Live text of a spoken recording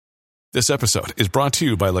This episode is brought to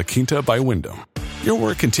you by La Quinta by Wyndham. Your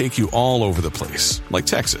work can take you all over the place, like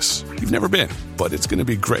Texas. You've never been, but it's going to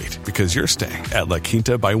be great because you're staying at La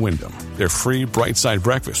Quinta by Wyndham. Their free Bright Side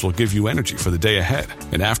breakfast will give you energy for the day ahead.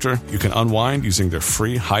 And after, you can unwind using their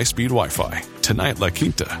free high-speed Wi-Fi. Tonight, La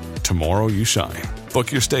Quinta. Tomorrow, you shine.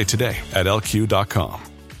 Book your stay today at LQ.com.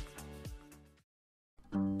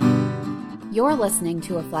 You're listening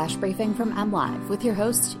to a flash briefing from MLive with your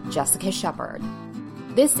host, Jessica Shepard.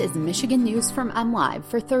 This is Michigan News from MLive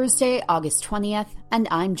for Thursday, August 20th, and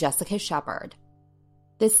I'm Jessica Shepard.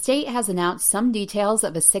 The state has announced some details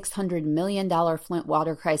of a $600 million Flint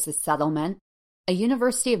water crisis settlement. A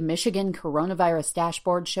University of Michigan coronavirus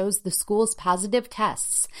dashboard shows the school's positive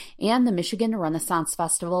tests, and the Michigan Renaissance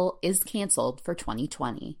Festival is canceled for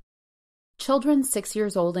 2020. Children 6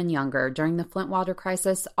 years old and younger during the Flint water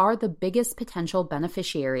crisis are the biggest potential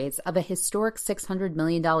beneficiaries of a historic $600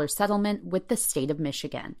 million settlement with the state of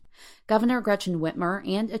Michigan. Governor Gretchen Whitmer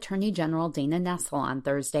and Attorney General Dana Nessel on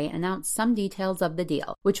Thursday announced some details of the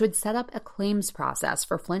deal, which would set up a claims process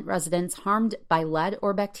for Flint residents harmed by lead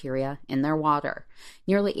or bacteria in their water.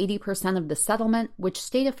 Nearly 80% of the settlement, which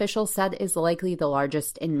state officials said is likely the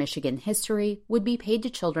largest in Michigan history, would be paid to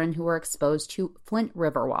children who were exposed to Flint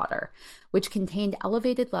River water, which contained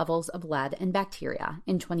elevated levels of lead and bacteria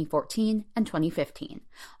in 2014 and 2015.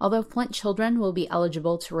 Although Flint children will be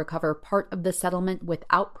eligible to recover part of the settlement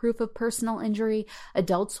without proof of personal injury,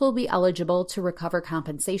 adults will be eligible to recover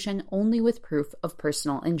compensation only with proof of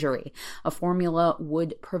personal injury. A formula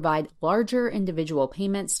would provide larger individual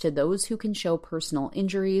payments to those who can show personal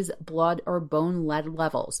injuries, blood or bone lead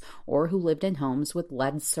levels, or who lived in homes with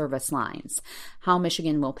lead service lines. How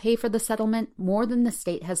Michigan will pay for the settlement, more than the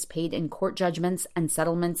state has paid in court judgments and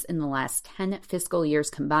settlements in the last 10 fiscal years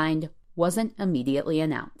combined, wasn't immediately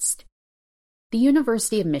announced. The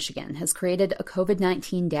University of Michigan has created a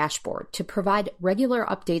COVID-19 dashboard to provide regular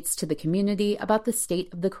updates to the community about the state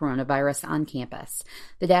of the coronavirus on campus.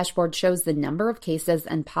 The dashboard shows the number of cases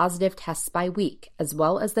and positive tests by week, as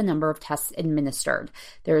well as the number of tests administered.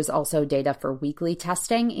 There is also data for weekly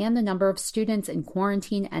testing and the number of students in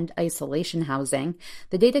quarantine and isolation housing.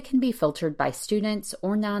 The data can be filtered by students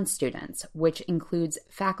or non-students, which includes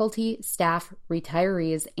faculty, staff,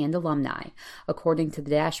 retirees, and alumni. According to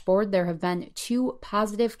the dashboard, there have been 2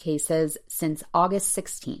 positive cases since August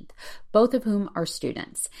 16th, both of whom are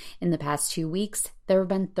students. In the past 2 weeks, there have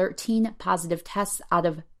been 13 positive tests out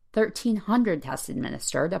of 1,300 tests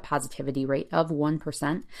administered, a positivity rate of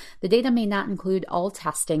 1%. The data may not include all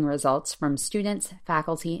testing results from students,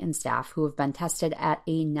 faculty, and staff who have been tested at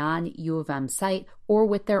a non-U of M site or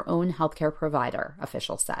with their own healthcare provider,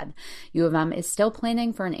 officials said. U of M is still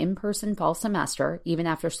planning for an in-person fall semester, even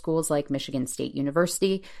after schools like Michigan State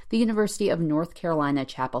University, the University of North Carolina,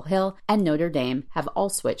 Chapel Hill, and Notre Dame have all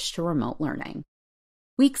switched to remote learning.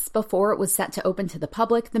 Weeks before it was set to open to the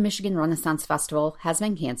public, the Michigan Renaissance Festival has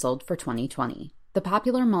been canceled for 2020. The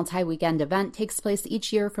popular multi-weekend event takes place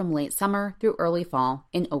each year from late summer through early fall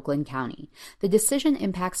in Oakland County. The decision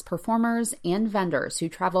impacts performers and vendors who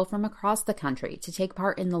travel from across the country to take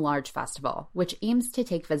part in the large festival, which aims to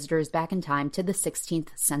take visitors back in time to the 16th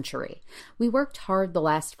century. We worked hard the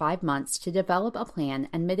last 5 months to develop a plan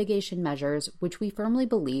and mitigation measures which we firmly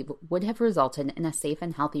believe would have resulted in a safe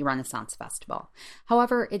and healthy Renaissance Festival.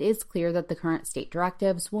 However, it is clear that the current state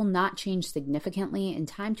directives will not change significantly in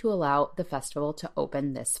time to allow the festival to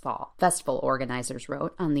open this fall, festival organizers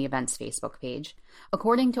wrote on the event's Facebook page.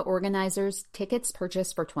 According to organizers, tickets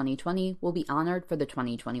purchased for 2020 will be honored for the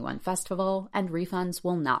 2021 festival, and refunds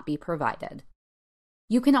will not be provided.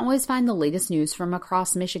 You can always find the latest news from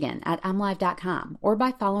across Michigan at mlive.com or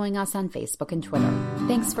by following us on Facebook and Twitter.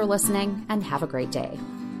 Thanks for listening, and have a great day.